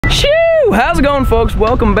Shoo! How's it going, folks?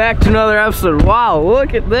 Welcome back to another episode. Wow,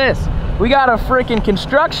 look at this. We got a freaking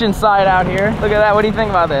construction site out here. Look at that. What do you think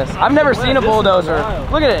about this? I've never seen a bulldozer.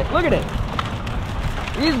 Look at it. Look at it.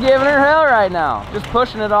 He's giving her hell right now. Just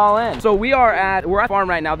pushing it all in. So we're at the farm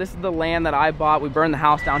right now. This is the land that I bought. We burned the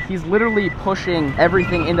house down. He's literally pushing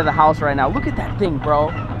everything into the house right now. Look at that thing, bro.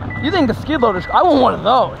 You think the skid loader, I want one of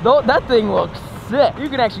those. That thing looks sick. You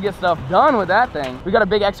can actually get stuff done with that thing. We got a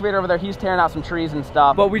big excavator over there. He's tearing out some trees and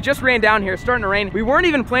stuff. But we just ran down here. It's starting to rain. We weren't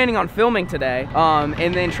even planning on filming today.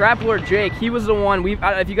 And then Trap Lord Jake, he was the one.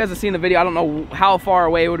 If you guys have seen the video, I don't know how far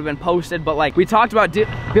away it would have been posted, but like we talked about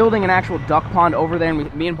building an actual duck pond over there,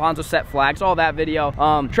 and me and Ponzo set flags. All that video.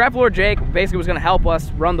 Trap Lord Jake basically was going to help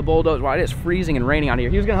us run the bulldozer. Well, it is freezing and raining out here.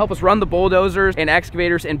 He was going to help us run the bulldozers and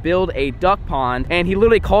excavators and build a duck pond. And he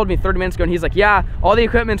literally called me 30 minutes ago, and he's like, "Yeah, all the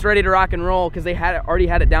equipment's ready to rock and roll," because they already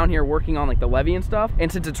had it down here working on like the levee and stuff.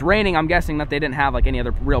 And since it's raining, I'm guessing that they didn't have like any other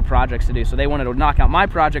real projects to do, so they wanted to knock out my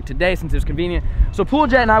project today since it was convenient. So Pool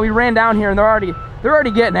Jet and I, we ran down here, and they're already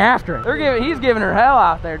getting after it. He's giving her hell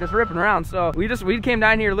out there, just ripping around. So we came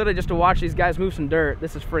down here literally just to watch these guys move some dirt.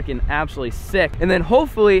 This is freaking absolutely sick. And then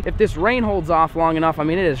hopefully, if this rain holds off long enough, I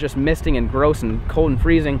mean, it is just misting and gross and cold and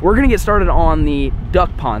freezing, we're gonna get started on the duck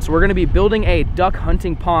pond. So we're gonna be building a duck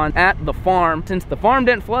hunting pond at the farm, since the farm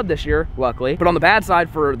didn't flood this year, luckily. But on the bad side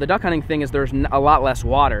for the duck hunting thing is there's a lot less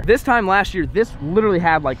water. This time last year, this literally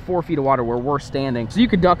had like 4 feet of water where we're standing. So you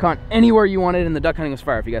could duck hunt anywhere you wanted, and the duck hunting was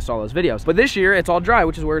fire if you guys saw those videos. But this year, it's all dry,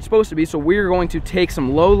 which is where it's supposed to be. So we're going to take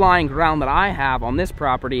some low-lying ground that I have on this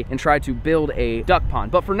property and try to build a duck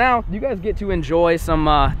pond. But for now, you guys get to enjoy some,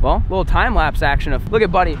 well, little time-lapse action of, look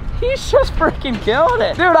at Buddy. He's just freaking killing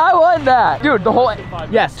it. Dude, I want that. Dude, the whole,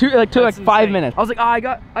 yes, took like 5 minutes. I was like, oh, I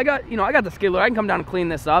got the skid loader. I can come down and clean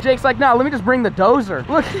this up. Jake's like, no, let me just bring the dozer.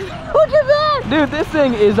 Look at that. Dude, this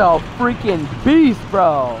thing is a freaking beast,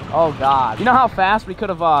 bro. Oh, God. You know how fast we could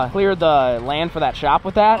have cleared the land for that shop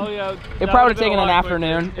with that? Oh, yeah. It probably would have taken an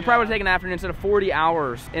afternoon. It probably would have taken an afternoon instead of 40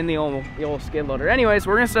 hours in the old skid loader. Anyways,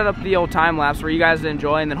 we're going to set up the old time lapse for you guys to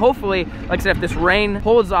enjoy. And then hopefully, like I said, if this rain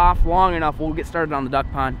holds off long enough, we'll get started on the duck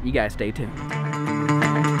pond. You guys stay tuned.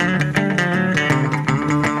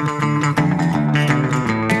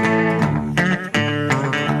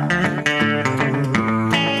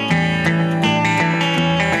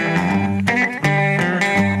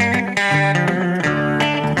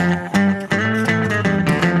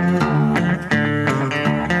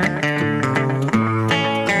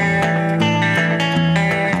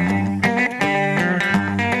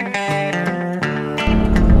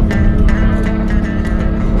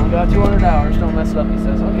 Got 200 hours, don't mess it up, he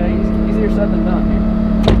says. Okay, easier said than done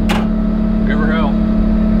here. Give her hell.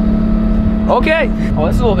 Okay. Oh,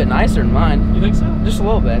 this is a little bit nicer than mine. You think so? Just a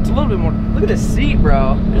little bit. It's a little bit more. Look at this seat,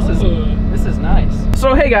 bro. This is nice.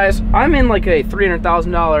 So hey guys, I'm in like a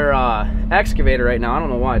 $300,000 excavator right now. I don't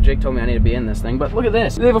know why. Jake told me I need to be in this thing, but look at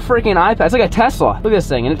this. They have a freaking iPad. It's like a Tesla. Look at this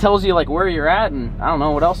thing, and it tells you like where you're at, and I don't know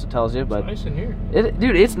what else it tells you, but it's nice in here.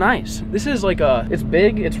 Dude, it's nice. This is like it's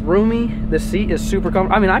big, it's roomy. The seat is super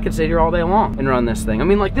comfortable. I mean, I could sit here all day long and run this thing. I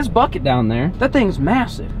mean, like this bucket down there, that thing's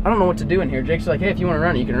massive. I don't know what to do in here. Jake's like, hey, if you want to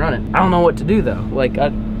run it, you can run it. I don't know what to do though. Like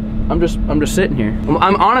I'm just sitting here.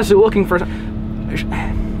 I'm honestly looking for.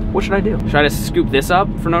 What should I do? Should I just scoop this up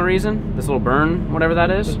for no reason? This little burn, whatever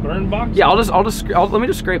that is? This burn box? Yeah, let me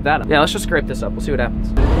just scrape that up. Yeah, let's just scrape this up. We'll see what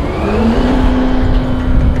happens.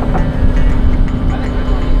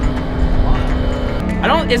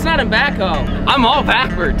 It's not in backhoe. I'm all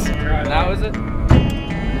backwards. Now is it?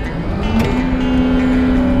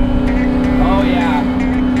 Oh yeah.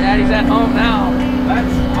 Daddy's at home now.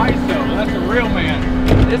 That's ISO. That's a real man.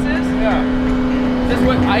 This is? Yeah. Is this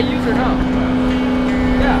what I use or no?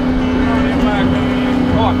 Yeah. You're not in backhoe.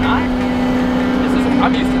 Oh, I'm not?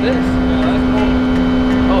 I'm used to this. Yeah, that's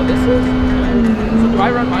normal. Oh, this is? Yeah. So do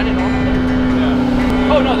I run mine in normal?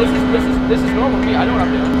 Yeah. Oh no, this is normal to me. I know what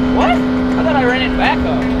I'm doing. What? I thought I ran in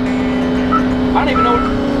backhoe. I don't even know what.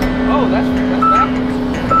 Oh, that's backwards.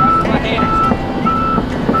 That's my hands.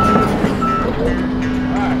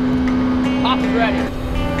 Alright. Pop is ready.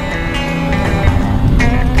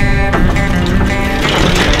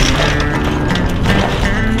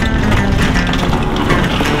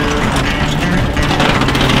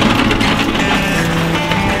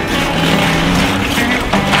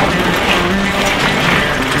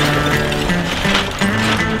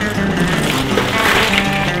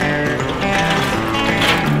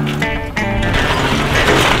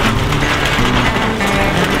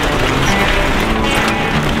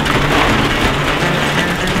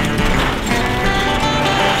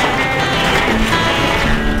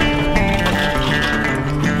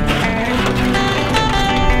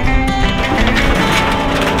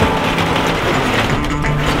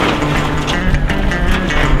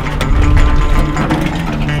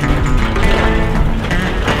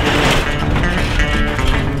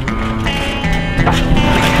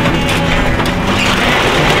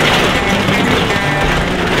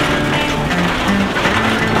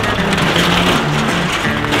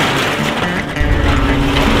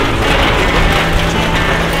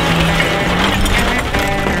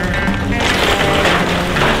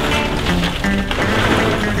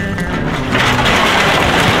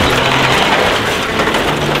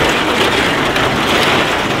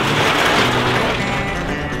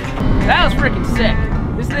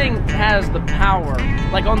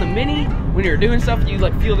 when you're doing stuff, you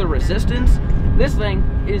like feel the resistance. This thing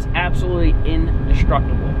is absolutely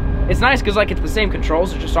indestructible. It's nice because like it's the same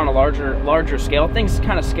controls, it's just on a larger scale. Things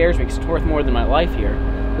kind of scares me because it's worth more than my life here.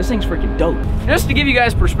 This thing's freaking dope. Just to give you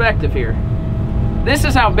guys perspective here, this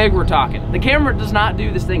is how big we're talking. The camera does not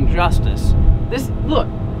do this thing justice. Look,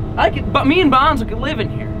 but me and Bonzo could live in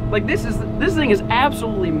here. Like this thing is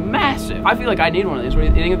absolutely massive. I feel like I need one of these. What do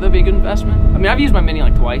you think that'd be a good investment? I mean, I've used my Mini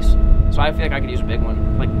like twice, so I feel like I could use a big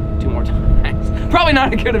one like 2 more times. Probably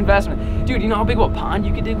not a good investment. Dude, you know how big of a pond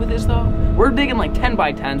you could dig with this though? We're digging like 10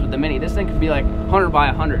 by 10s with the Mini. This thing could be like 100 by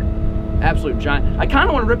 100. Absolute giant. I kind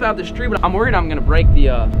of want to rip out this tree, but I'm worried I'm gonna break the,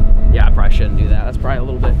 yeah, I probably shouldn't do that. That's probably a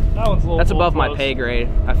little bit, that's above my pay grade,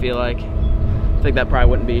 I feel like. I think that probably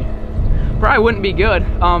wouldn't be good.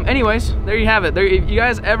 Anyways, there you have it. If you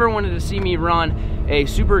guys ever wanted to see me run a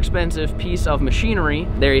super expensive piece of machinery,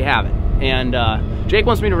 there you have it. And Jake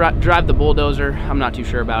wants me to drive the bulldozer. I'm not too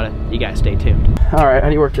sure about it. You guys stay tuned. All right, how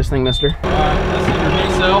do you work this thing, mister? This is your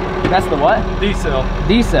D-cell. That's the what? D-cell.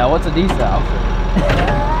 D-cell, what's a D-cell?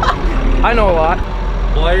 I know a lot.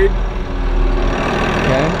 Blade.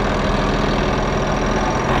 Okay.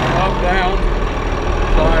 Up, down.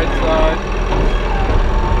 Side.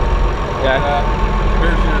 Okay.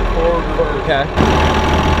 Here's your forward, reverse. Okay.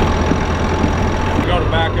 You go to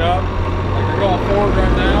back up. Like you're going forward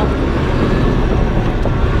right now.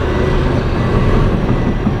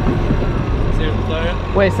 See what I'm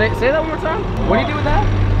saying? Wait, say that one more time. What do you do with that?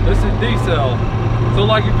 This is D-cell. So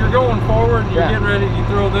like if you're going forward and you're getting ready, you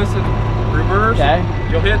throw this in reverse. Okay.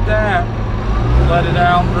 You'll hit that. Let it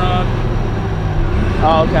out, run.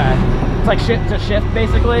 Oh, okay. It's like to shift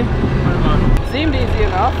basically. Pretty much. Seemed easy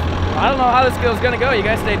enough. I don't know how this skill's gonna go. You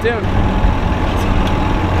guys stay tuned. Did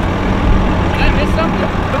I miss something?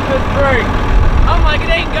 Look at this brake. I'm like, it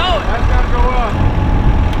ain't going. That's gotta go up.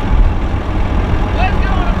 What's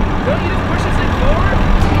going on? Don't you just push this thing forward?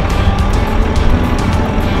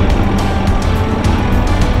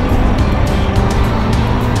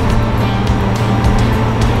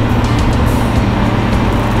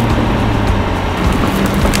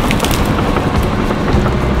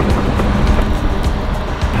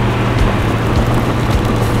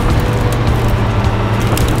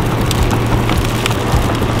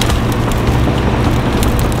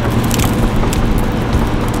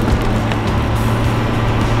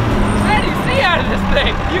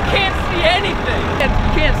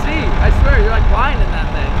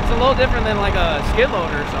 Different than like a skid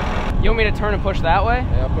loader or something. You want me to turn and push that way?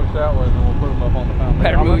 Yeah, push that way and then we'll put them up on the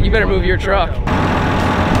foundation. You better move your truck.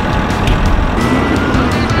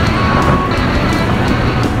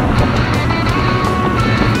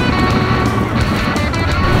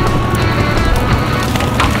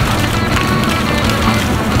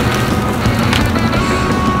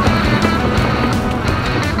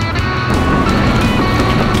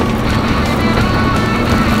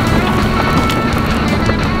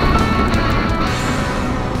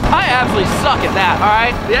 Suck at that, all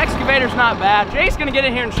right? The excavator's not bad. Jake's gonna get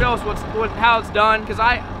in here and show us how it's done, because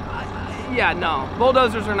yeah, no.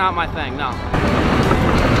 Bulldozers are not my thing, no.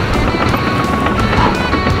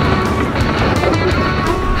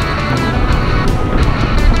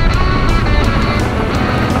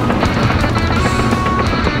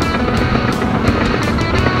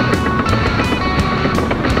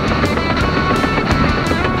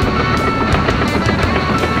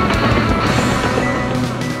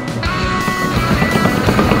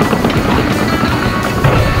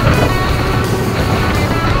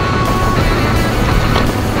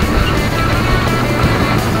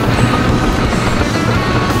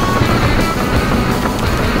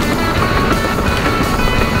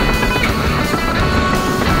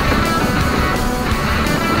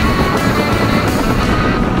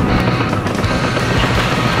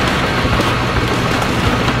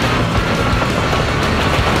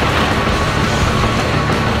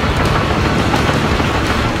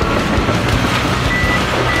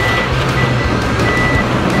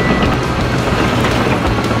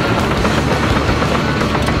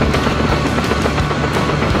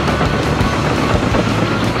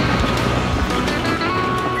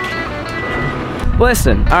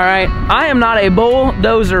 Listen, all right, I am not a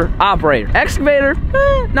bulldozer operator. Excavator,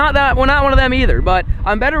 not one of them either, but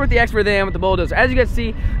I'm better with the excavator than I am with the bulldozer. As you guys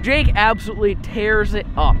see, Jake absolutely tears it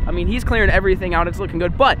up. I mean, he's clearing everything out, it's looking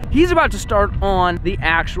good, but he's about to start on the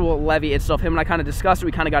actual levee itself. Him and I kind of discussed it,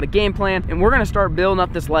 we kind of got a game plan, and we're gonna start building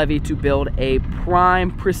up this levee to build a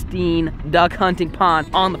prime, pristine duck hunting pond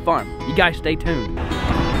on the farm. You guys stay tuned.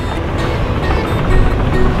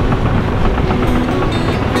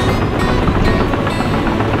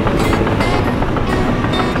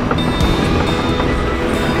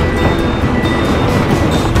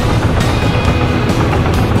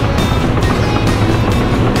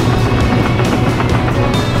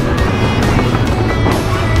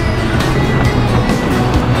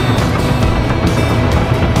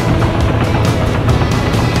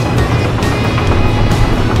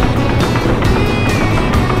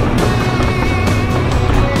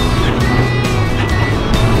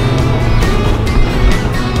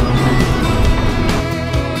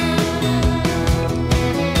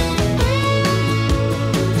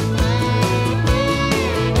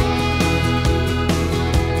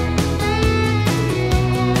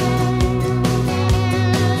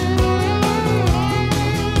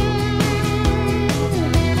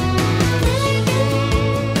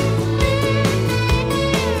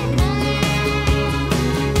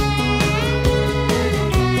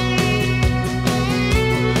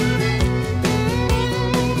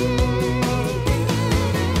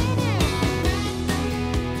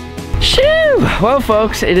 Well,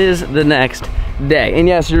 folks, it is the next day. And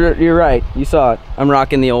yes, you're right. You saw it. I'm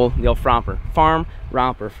rocking the old farm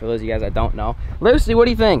romper, for those of you guys that don't know. Lucy, what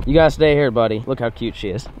do you think? You gotta stay here, buddy. Look how cute she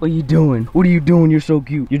is. What are you doing? What are you doing? You're so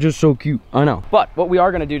cute. You're just so cute. I know. But what we are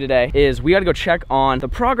gonna do today is we gotta go check on the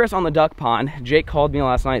progress on the duck pond. Jake called me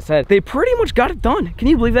last night, said they pretty much got it done. Can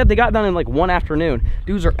you believe that? They got it done in like one afternoon.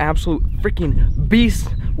 Dudes are absolute freaking beasts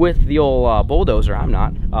with the old bulldozer. I'm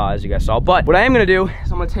not, as you guys saw. But what I am gonna do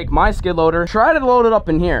is I'm gonna take my skid loader, try to load it up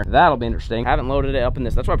in here. That'll be interesting. I haven't loaded it up in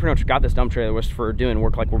this. That's why I pretty much got this dump trailer, was for doing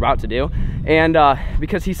work like we're about to do. And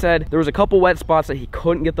because he said there was a couple wet spots that he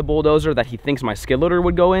couldn't get the bulldozer that he thinks my skid loader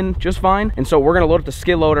would go in just fine. And so we're gonna load up the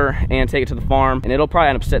skid loader and take it to the farm, and it'll probably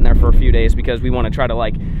end up sitting there for a few days because we want to try to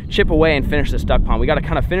like chip away and finish this duck pond. We got to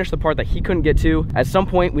kind of finish the part that he couldn't get to. At some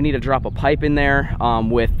point we need to drop a pipe in there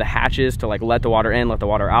with the hatches to like let the water in, let the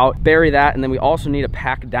water out, bury that, and then we also need to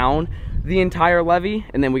pack down the entire levee,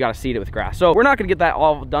 and then we got to seed it with grass. So we're not going to get that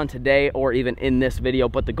all done today or even in this video,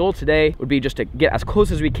 but the goal today would be just to get as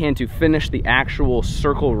close as we can to finish the actual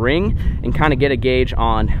circle ring and kind of get a gauge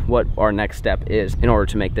on what our next step is in order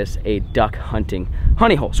to make this a duck hunting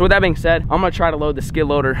honey hole. So with that being said, I'm going to try to load the skid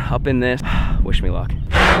loader up in this. Wish me luck.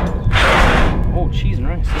 Oh, cheese and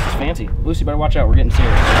rice. This is fancy. Lucy, better watch out. We're getting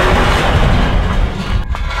serious.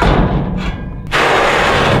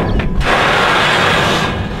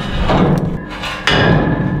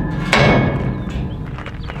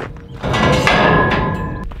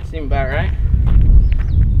 Seem about right.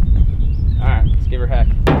 All right, let's give her heck.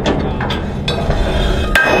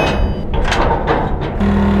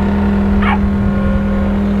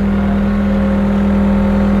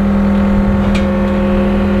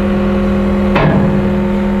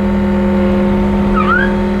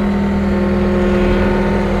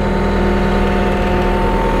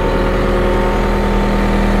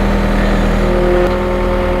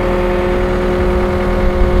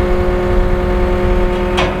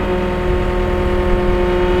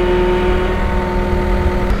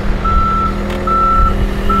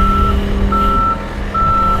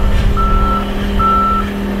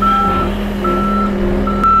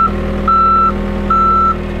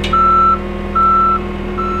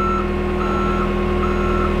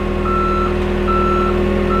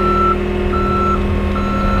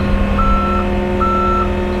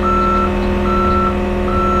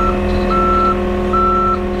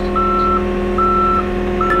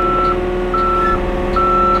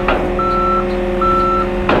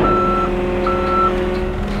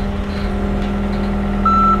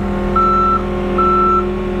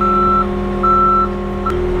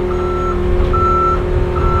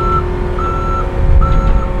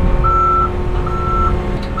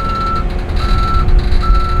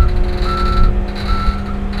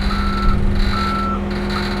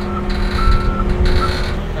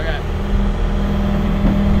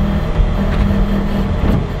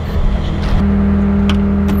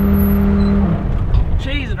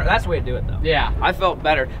 That's the way to do it though. Yeah, I felt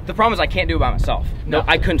better. The problem is I can't do it by myself. No,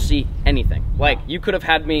 I couldn't see anything. Like, you could have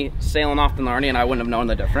had me sailing off the Narnia and I wouldn't have known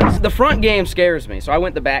the difference. The front game scares me, so I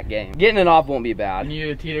went the back game. Getting it off won't be bad. And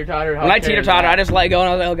you teeter-totter? When I teeter-totter, I just let go and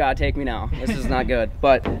I was like, oh God, take me now. This is not good.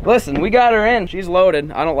 But listen, we got her in. She's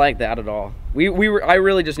loaded. I don't like that at all. I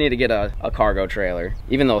really just need to get a cargo trailer,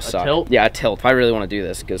 even though it sucks. Tilt? Yeah, a tilt. If I really want to do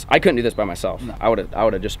this, because I couldn't do this by myself. No. I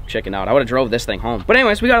would have just chickened out. I would have drove this thing home. But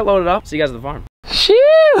anyways, we got it loaded up. See you guys at the farm. Shoo!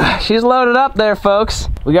 She's loaded up there, folks.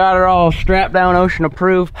 We got her all strapped down, ocean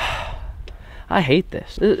approved. I hate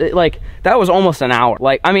this. Like, that was almost an hour.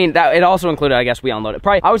 Like, I mean, that it also included, I guess, we unloaded.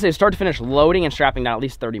 Probably, I would say start to finish loading and strapping down at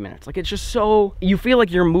least 30 minutes. Like, it's just so, you feel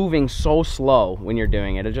like you're moving so slow when you're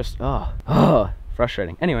doing it. It just,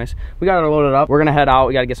 frustrating. Anyways, we got it loaded up. We're gonna head out.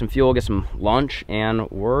 We gotta get some fuel, get some lunch, and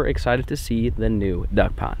we're excited to see the new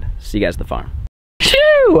duck pond. See you guys at the farm.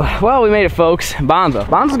 Phew! Well, we made it, folks.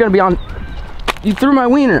 Bonzo's gonna be on. You threw my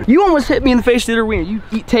wiener. You almost hit me in the face with your wiener.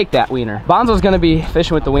 Take that wiener. Bonzo's gonna be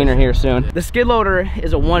fishing with the wiener here soon. The skid loader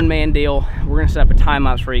is a one-man deal. We're gonna set up a time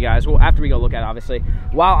lapse for you guys. Well, after we go look at it, obviously.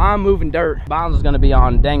 While I'm moving dirt, Bonzo's gonna be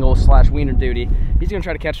on dangle / wiener duty. He's gonna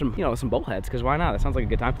try to catch some, some bullheads, because why not? That sounds like a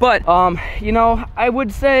good time. But, I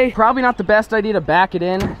would say probably not the best idea to back it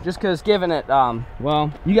in, just because giving it,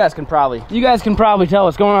 well, you guys can probably tell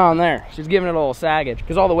what's going on there. She's giving it a little saggage,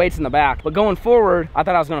 because all the weight's in the back. But going forward, I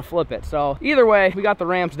thought I was gonna flip it. So either way, we got the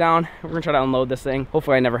ramps down. We're gonna try to unload this thing.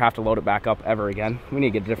 Hopefully I never have to load it back up ever again. We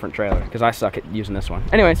need to get a different trailer, because I suck at using this one.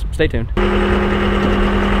 Anyways, stay tuned.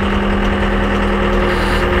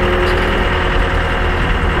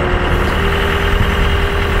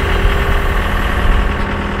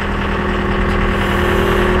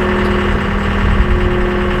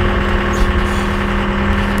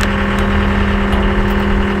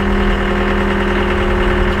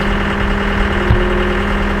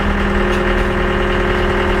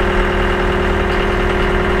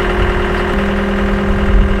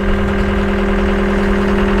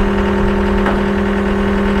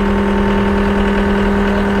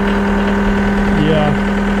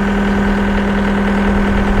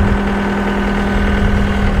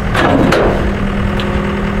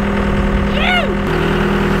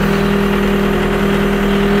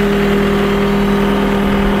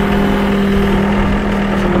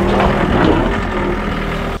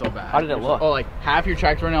 did it look? Oh, like half your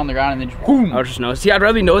track's running on the ground and then just boom. I was just nose. See, I'd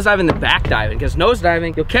rather be nose diving than back diving, because nose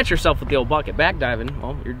diving, you'll catch yourself with the old bucket. Back diving,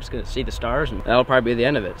 well, you're just gonna see the stars, and that'll probably be the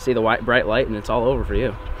end of it. See the white, bright light, and it's all over for you.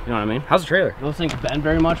 You know what I mean? How's the trailer? Those things bend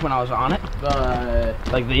very much when I was on it?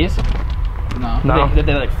 Like these? No. Did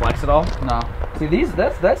they like flex at all? No. See these,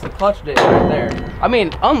 that's the clutch ditch right there. I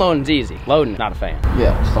mean, unloading's easy. Loading, not a fan.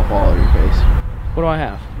 Yeah, stuff all over your face. What do I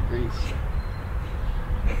have? Grease.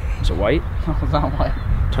 Is it white? No, it's not white.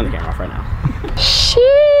 Turn the camera off right now. Shoo!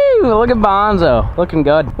 Look at Bonzo. Looking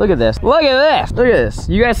good. Look at this. Look at this. Look at this.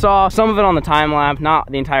 You guys saw some of it on the time lapse, not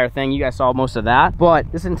the entire thing. You guys saw most of that. But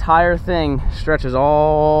this entire thing stretches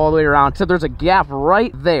all the way around. Except there's a gap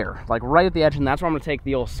right there, like right at the edge. And that's where I'm gonna take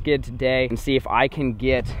the old skid today and see if I can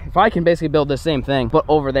basically build this same thing, but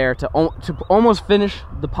over there to almost finish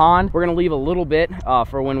the pond. We're gonna leave a little bit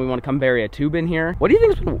for when we want to come bury a tube in here. What do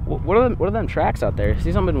you think? What are them tracks out there?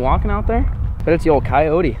 See something been walking out there? But it's the old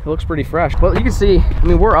coyote. It looks pretty fresh. But you can see, I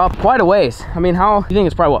mean, we're up quite a ways. I mean, how, you think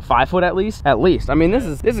it's probably what, 5 foot at least? At least. I mean, this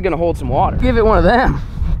is gonna hold some water. Give it one of them.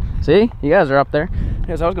 See, you guys are up there.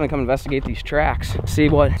 Because I was gonna come investigate these tracks, see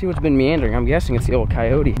what's been meandering. I'm guessing it's the old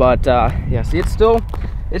coyote. But yeah, see, it's soft.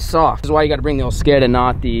 This is why you gotta bring the old skid and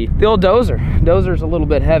not the old dozer. Dozer's a little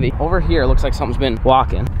bit heavy. Over here, looks like something's been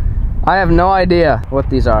walking. I have no idea what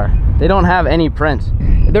these are. They don't have any print.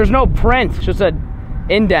 There's no print, it's just an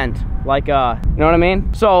indent. Like, you know what I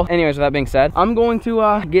mean? So anyways, with that being said, I'm going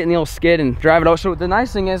to get in the old skid and drive it out. So the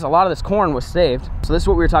nice thing is a lot of this corn was saved. So this is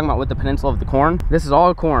what we were talking about with the peninsula of the corn. This is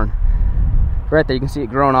all corn. Right there, you can see it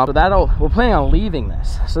growing up. So we're planning on leaving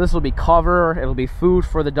this. So this will be cover, it'll be food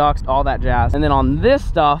for the ducks, all that jazz. And then on this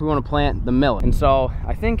stuff, we want to plant the millet. And so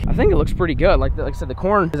I think it looks pretty good. Like I said, the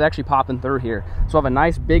corn is actually popping through here. So I'll have a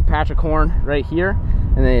nice big patch of corn right here,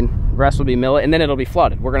 and then the rest will be millet, and then it'll be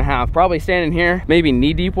flooded. We're gonna have probably standing here, maybe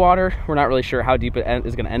knee-deep water. We're not really sure how deep it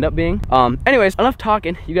is gonna end up being. Anyways, enough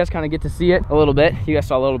talking. You guys kind of get to see it a little bit. You guys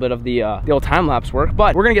saw a little bit of the old time-lapse work,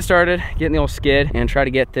 but we're gonna get started, get in the old skid, and try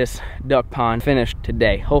to get this duck pond finished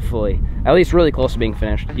today. Hopefully, at least really close to being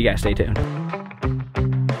finished. You guys stay tuned.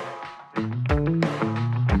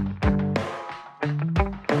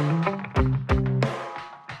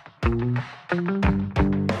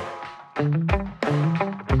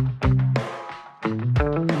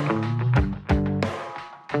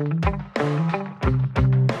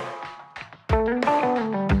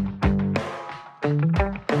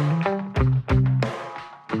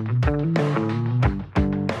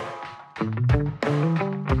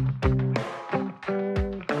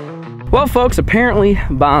 Well, folks, apparently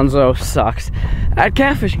Bonzo sucks at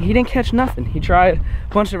catfishing. He didn't catch nothing. He tried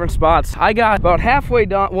a bunch of different spots. I got about halfway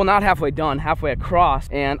done, well, not halfway done, halfway across,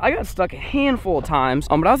 and I got stuck a handful of times,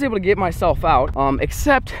 but I was able to get myself out,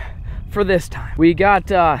 except for this time. We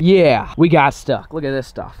got, yeah, we got stuck. Look at this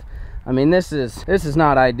stuff. I mean, this is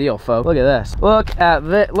not ideal, folks. Look at this. Look at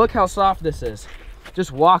this. Look how soft this is.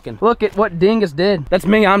 Just walking. Look at what Dingus did. That's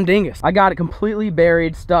me, I'm Dingus. I got it completely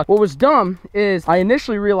buried, stuck. What was dumb is I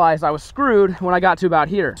initially realized I was screwed when I got to about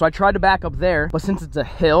here. So I tried to back up there, but since it's a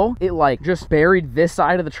hill, it like just buried this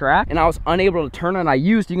side of the track and I was unable to turn it. And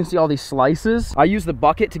you can see all these slices. I used the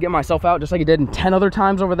bucket to get myself out just like it did in 10 other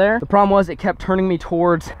times over there. The problem was it kept turning me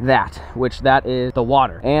towards that, which that is the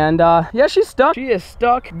water. And yeah, she's stuck. She is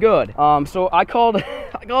stuck good. So I called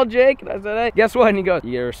Jake and I said, hey, guess what? And he goes,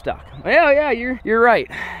 you're stuck. Yeah, you're right.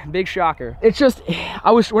 Big shocker. It's just, what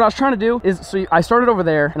I was trying to do is, so I started over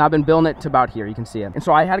there and I've been building it to about here. You can see it. And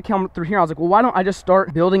so I had to come through here. I was like, well, why don't I just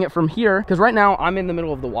start building it from here? Because right now I'm in the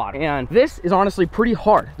middle of the water and this is honestly pretty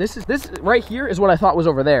hard. This right here is what I thought was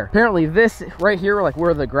over there. Apparently this right here, like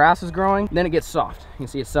where the grass is growing, then it gets soft. You can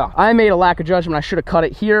see it's soft. I made a lack of judgment. I should have cut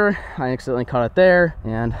it here. I accidentally cut it there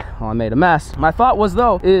and well, I made a mess. My thought was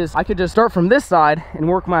though, is I could just start from this side and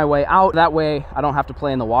work my way out. That way I don't have to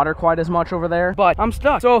play in the water quite as much over there, but I'm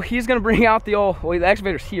stuck. So he's gonna bring out the old, well, the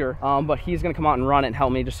excavator's here, but he's gonna come out and run it and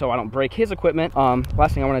help me just so I don't break his equipment.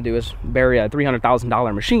 Last thing I wanna do is bury a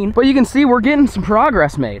 $300,000 machine, but you can see we're getting some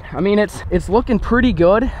progress made. I mean, it's looking pretty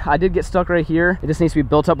good. I did get stuck right here. It just needs to be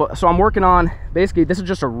built up. So I'm working on, basically this is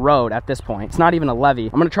just a road at this point. It's not even a levee.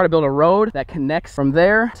 I'm gonna try to build a road that connects from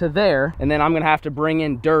there to there, and then I'm gonna have to bring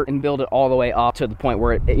in dirt and build it all the way up to the point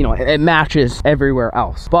where it matches everywhere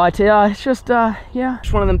else. But it's just yeah,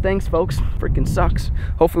 just one of them things, folks. Freaking sucks.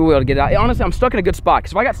 Hopefully we'll be able to get it out. Honestly, I'm stuck in a good spot,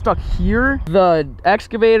 because if I got stuck here, the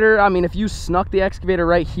excavator, I mean, if you snuck the excavator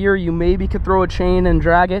right here, you maybe could throw a chain and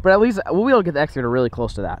drag it, but at least we'll be able to get the excavator really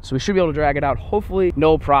close to that, so we should be able to drag it out, hopefully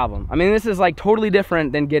no problem. I mean, this is like totally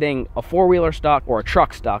different than getting a four-wheeler stuck or a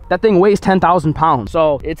truck stuck. That thing weighs 10,000 pounds,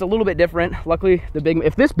 so it's a little bit different. Luckily,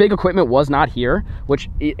 if this big equipment was not here, which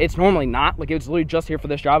it's normally not, like it's literally just here for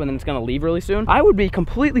this job and then it's gonna leave really soon, I would be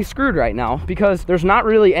completely screwed right now, because there's not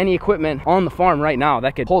really any equipment on the farm right now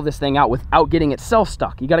that could pull this thing out without getting itself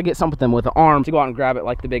stuck. You got to get something with an arm to go out and grab it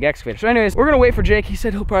like the big excavator. So anyways, we're gonna wait for Jake. He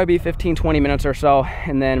said he'll probably be 15-20 minutes or so,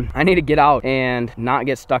 and then I need to get out and not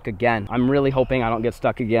get stuck again. I'm really hoping I don't get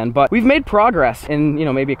stuck again, but we've made progress in, you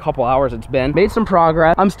know, maybe a couple hours. It's been made some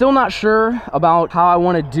progress. I'm still not sure about how I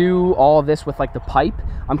want to do all of this with like the pipe.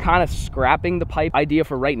 I'm kind of scrapping the pipe idea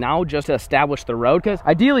for right now, just to establish the road, because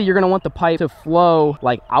ideally you're going to want the pipe to flow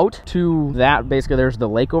like out to that. Basically there's the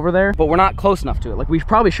lake over there, but we're not close enough to it. Like, we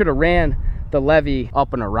probably should have ran the levee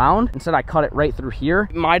up and around. Instead, I cut it right through here.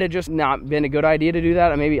 It might have just not been a good idea to do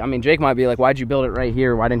that. Maybe, I mean, Jake might be like, why'd you build it right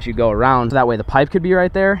here? Why didn't you go around? So that way the pipe could be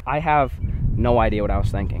right there. I have no idea what I was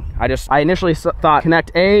thinking. I initially thought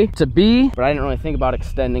connect A to B, but I didn't really think about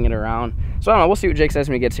extending it around. So I don't know, we'll see what Jake says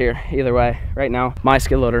when he gets here. Either way, right now, my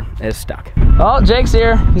skid loader is stuck. Oh, Jake's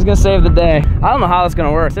here. He's gonna save the day. I don't know how that's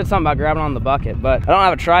gonna work. It said something about grabbing on the bucket, but I don't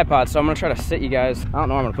have a tripod, so I'm gonna try to sit you guys. I don't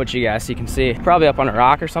know where I'm gonna put you guys so you can see. Probably up on a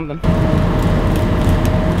rock or something.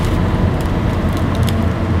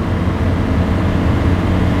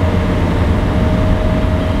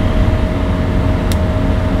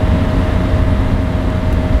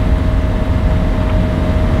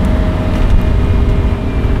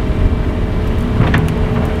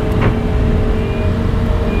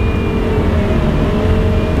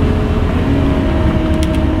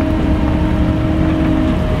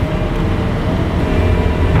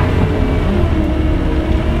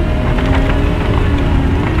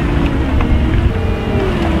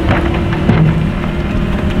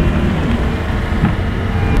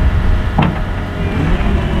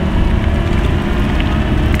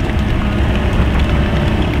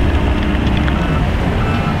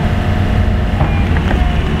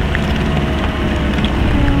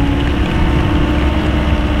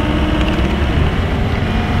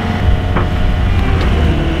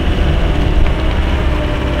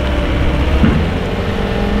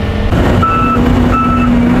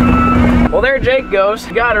 There Jake goes.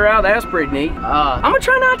 Got her out. That's pretty neat. I'm gonna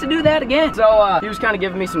try not to do that again. So he was kind of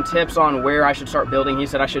giving me some tips on where I should start building. He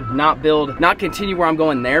said I should not continue where I'm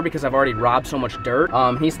going there, because I've already robbed so much dirt.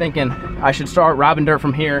 He's thinking I should start robbing dirt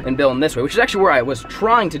from here and building this way, which is actually where I was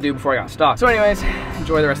trying to do before I got stuck. So anyways,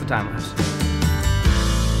 enjoy the rest of the time lapse.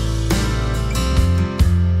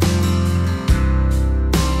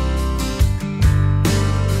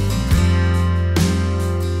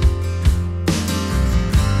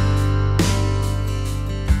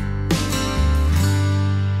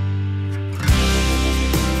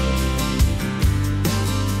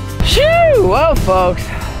 Well, folks,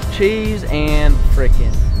 cheese and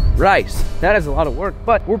frickin' rice. That is a lot of work,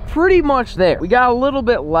 but we're pretty much there. We got a little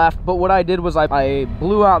bit left, but what I did was I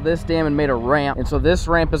blew out this dam and made a ramp. And so this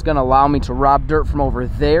ramp is gonna allow me to rob dirt from over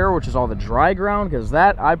there, which is all the dry ground, because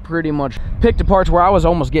that I pretty much picked apart to where I was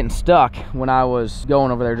almost getting stuck when I was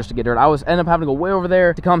going over there just to get dirt. I ended up having to go way over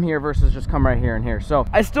there to come here versus just come right here and here. So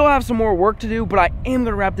I still have some more work to do, but I am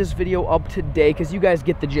gonna wrap this video up today because you guys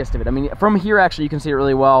get the gist of it. I mean, from here, actually, you can see it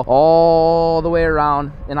really well all the way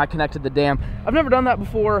around, and I connected the dam. I've never done that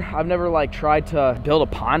before. I've never like tried to build a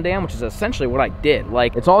pond dam, which is essentially what I did.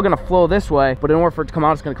 Like, it's all gonna flow this way, but in order for it to come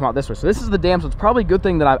out, it's gonna come out this way. So this is the dam, so it's probably a good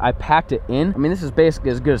thing that I packed it in. I mean, this is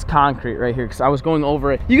basically as good as concrete right here, because I was going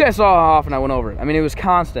over it. You guys saw how often I went over it. I mean, it was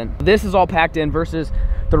constant. This is all packed in versus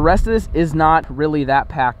the rest of this is not really that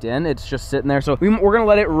packed in. It's just sitting there. So we're gonna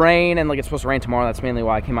let it rain, and like it's supposed to rain tomorrow. That's mainly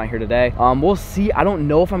why I came out here today. We'll see. I don't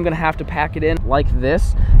know if I'm gonna have to pack it in like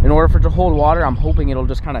this in order for it to hold water. I'm hoping it'll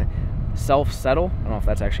just kind of self-settle. I don't know if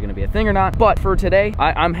that's actually going to be a thing or not, but for today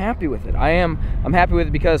I'm happy with it. I'm happy with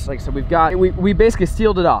it because, like I said, we basically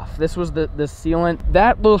sealed it off. This was the sealant.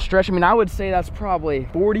 That little stretch, I mean, I would say that's probably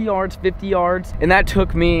 40 yards, 50 yards, and that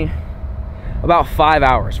took me about 5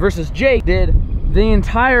 hours versus Jake did the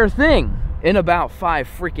entire thing in about 5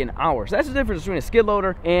 freaking hours. That's the difference between a skid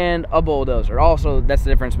loader and a bulldozer. Also, that's the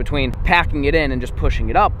difference between packing it in and just pushing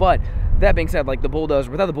it up. But that being said, like the bulldozer,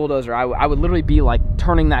 without the bulldozer, I would literally be like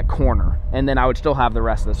turning that corner, and then I would still have the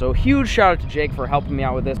rest of this. So huge shout out to Jake for helping me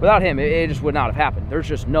out with this. Without him, it just would not have happened. There's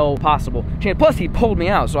just no possible chance. Plus, he pulled me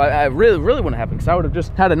out, so I really wouldn't have happened, because I would have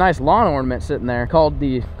just had a nice lawn ornament sitting there called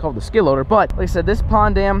the skid loader. But like I said, this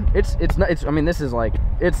pond dam, it's I mean, this is like,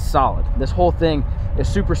 it's solid. This whole thing is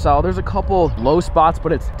super solid. There's a couple low spots,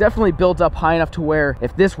 but it's definitely built up high enough to where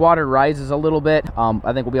if this water rises a little bit,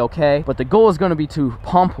 I think we'll be okay. But the goal is going to be to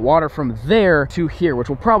pump water from there to here, which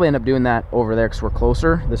we'll probably end up doing that over there because we're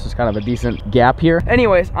closer. This is kind of a decent gap here.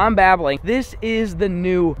 Anyways, I'm babbling. This is the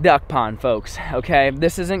new duck pond, folks. Okay,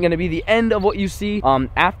 this isn't going to be the end of what you see. Even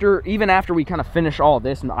after we kind of finish all of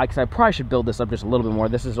this, and I probably should build this up just a little bit more.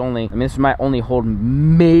 This is only, I mean, this might only hold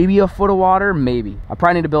maybe a foot of water, maybe. I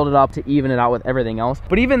probably need to build it up to even it out with everything else.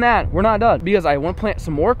 But even that, we're not done, because I want to plant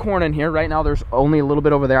some more corn in here. Right now, there's only a little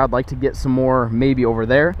bit over there. I'd like to get some more maybe over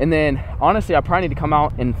there. And then, honestly, I probably need to come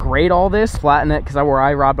out and grade all this, flatten it, because where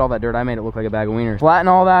I robbed all that dirt, I made it look like a bag of wieners. Flatten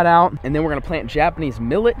all that out, and then we're going to plant Japanese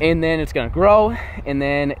millet, and then it's going to grow, and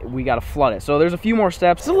then we got to flood it. So there's a few more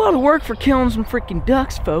steps. It's a lot of work for killing some freaking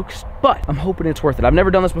ducks, folks, but I'm hoping it's worth it. I've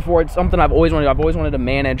never done this before. It's something I've always wanted. I've always wanted to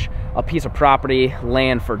manage a piece of property,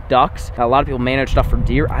 land for ducks. Now, a lot of people manage stuff for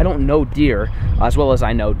deer. I don't know deer as well as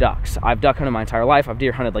I know ducks. I've duck hunted my entire life. I've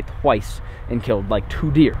deer hunted like twice and killed like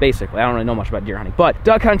 2 deer, basically. I don't really know much about deer hunting, but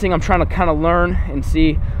duck hunting, I'm trying to kind of learn and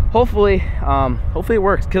see. Hopefully it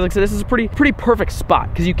works, because like I said, this is a pretty perfect spot,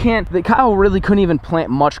 because you can't, Kyle really couldn't even plant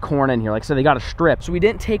much corn in here. Like I said, they got a strip, so we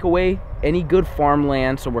didn't take away any good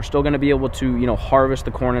farmland, so we're still going to be able to, you know, harvest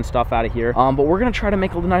the corn and stuff out of here. But we're going to try to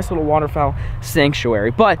make a nice little waterfowl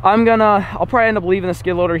sanctuary. But I'll probably end up leaving the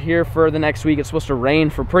skid loader here for the next week. It's supposed to rain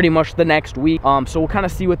for pretty much the next week, so we'll kind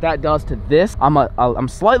of see what that does to this. I'm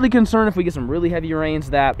slightly concerned if we get some really heavy rains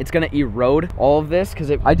that it's going to erode all of this,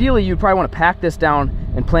 because ideally you'd probably want to pack this down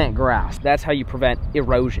and plant grass. That's how you prevent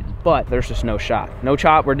erosion, but there's just no shot.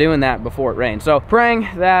 We're doing that before it rains. So praying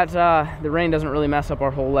that the rain doesn't really mess up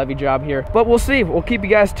our whole levee job here, but we'll see. We'll keep you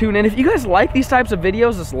guys tuned in. If you guys like these types of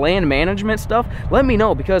videos, this land management stuff, let me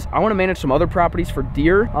know, because I want to manage some other properties for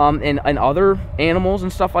deer and other animals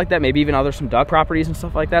and stuff like that, maybe even some duck properties and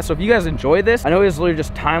stuff like that. So if you guys enjoy this, I know it's literally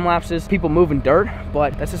just time lapses, people moving dirt,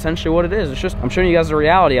 but that's essentially what it is. It's just, I'm showing you guys the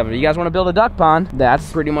reality of it. If you guys want to build a duck pond,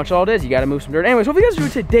 that's pretty much all it is. You got to move some dirt. Anyways, hope you guys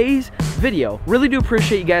enjoyed today's video. Really do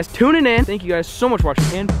appreciate you guys tuning in. Thank you guys so much for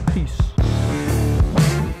watching, and peace.